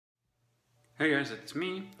Hey guys, it's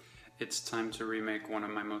me. It's time to remake one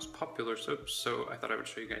of my most popular soaps, so I thought I would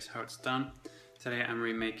show you guys how it's done. Today I'm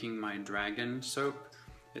remaking my dragon soap.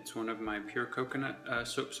 It's one of my pure coconut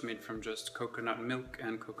soaps made from just coconut milk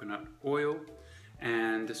and coconut oil.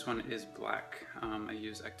 And this one is black. I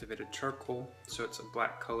use activated charcoal, so it's a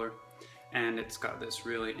black color. And it's got this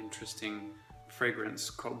really interesting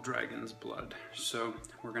fragrance called dragon's blood. So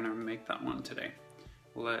we're gonna make that one today.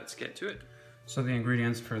 Let's get to it. So the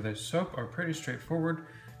ingredients for this soap are pretty straightforward.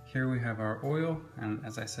 Here we have our oil, and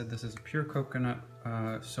as I said, this is pure coconut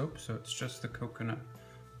soap, so it's just the coconut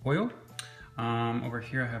oil. Over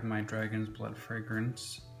here I have my dragon's blood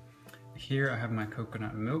fragrance. Here I have my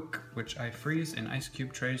coconut milk, which I freeze in ice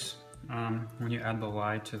cube trays. When you add the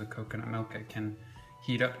lye to the coconut milk, it can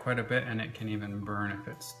heat up quite a bit, and it can even burn if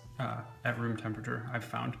it's at room temperature, I've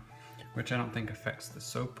found, which I don't think affects the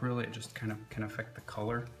soap really. It just kind of can affect the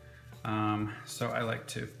color. So I like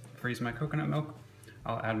to freeze my coconut milk.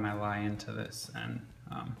 I'll add my lye into this and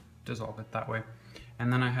dissolve it that way.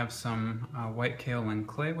 And then I have some white kale and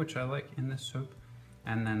clay, which I like in this soap.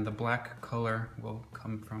 And then the black color will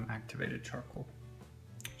come from activated charcoal.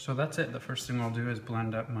 So that's it. The first thing I'll do is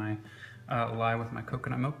blend up my lye with my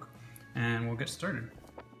coconut milk, and we'll get started.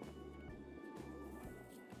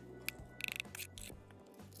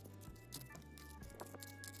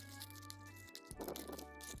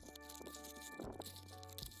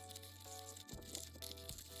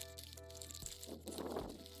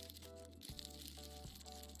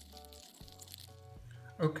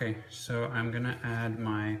 Okay, so I'm gonna add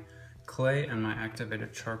my clay and my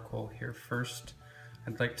activated charcoal here first.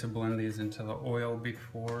 I'd like to blend these into the oil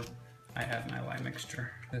before I add my lye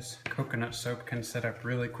mixture. This coconut soap can set up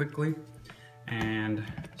really quickly, and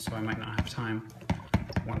so I might not have time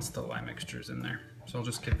once the lye mixture is in there. So I'll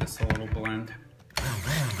just give this a little blend.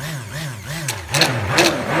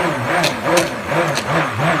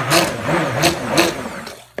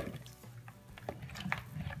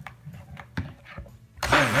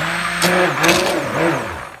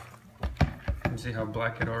 See how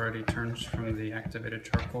black it already turns from the activated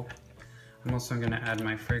charcoal. I'm also going to add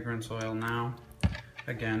my fragrance oil now,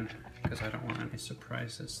 again, because I don't want any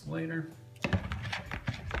surprises later.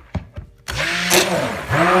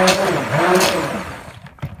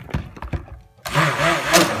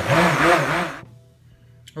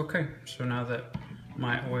 Okay, so now that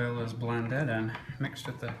my oil is blended and mixed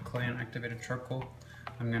with the clay and activated charcoal,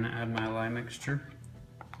 I'm going to add my lye mixture.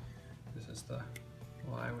 This is the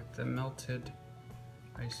lye with the melted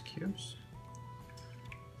ice cubes.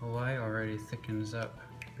 The lye already thickens up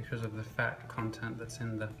because of the fat content that's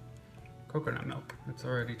in the coconut milk. It's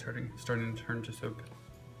already starting to turn to soap.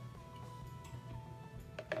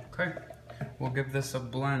 Okay, we'll give this a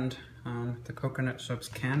blend. The coconut soaps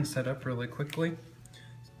can set up really quickly.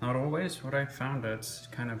 Not always what I found. It's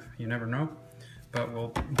kind of, you never know, but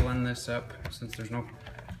we'll blend this up. Since there's no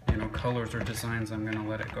colors or designs, I'm gonna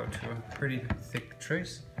let it go to a pretty thick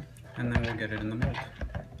trace, and then we'll get it in the mold.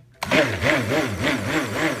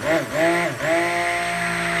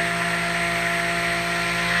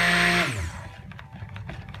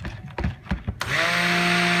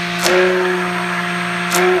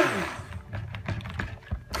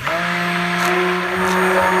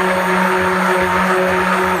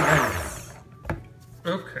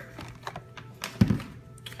 Okay.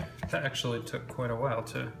 That actually took quite a while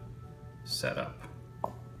to set up.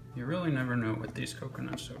 You really never know with these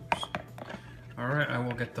coconut soaps. Alright, I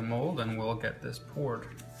will get the mold and we'll get this poured.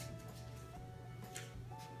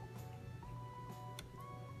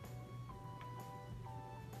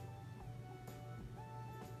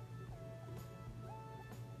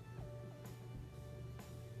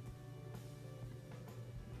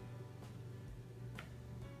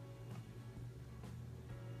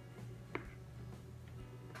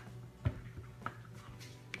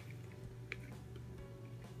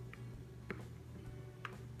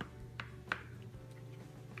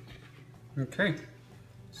 Okay,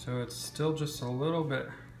 so it's still just a little bit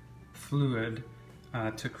fluid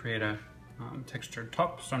to create a textured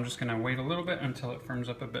top, so I'm just going to wait a little bit until it firms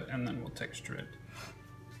up a bit and then we'll texture it.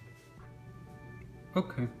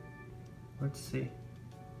 Okay, let's see.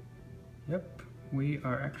 Yep, we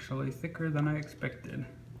are actually thicker than I expected.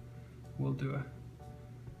 We'll do a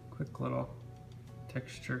quick little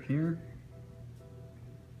texture here.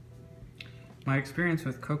 My experience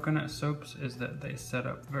with coconut soaps is that they set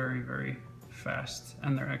up very, very fast,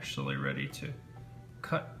 and they're actually ready to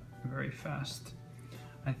cut very fast.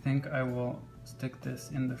 I think I will stick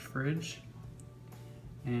this in the fridge,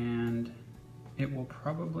 and it will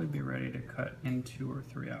probably be ready to cut in 2 or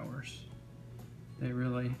 3 hours. They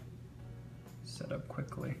really set up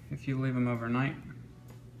quickly. If you leave them overnight,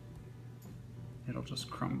 it'll just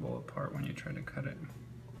crumble apart when you try to cut it.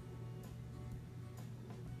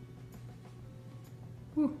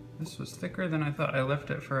 Whew, this was thicker than I thought. I left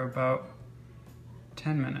it for about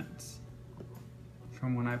 10 minutes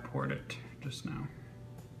from when I poured it just now.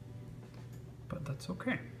 But that's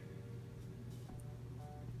okay.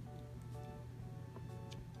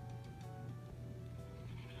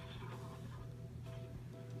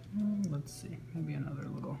 Let's see, maybe another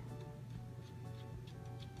little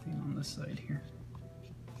thing on this side here.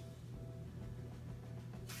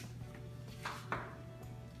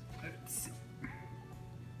 Let's see.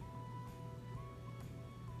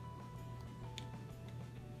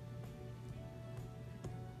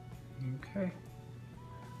 Okay,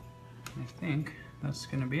 I think that's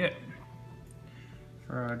gonna be it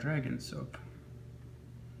for our dragon soap.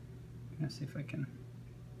 I'm gonna see if I can.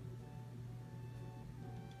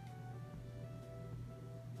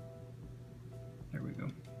 There we go.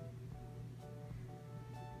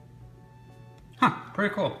 Huh,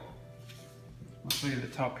 pretty cool. I'll show you the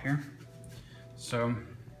top here. So,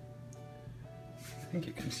 I think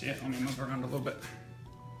you can see it. Let me move around a little bit.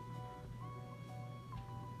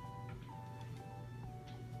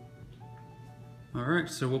 All right,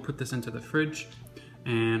 so we'll put this into the fridge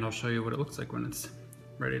and I'll show you what it looks like when it's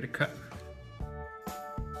ready to cut.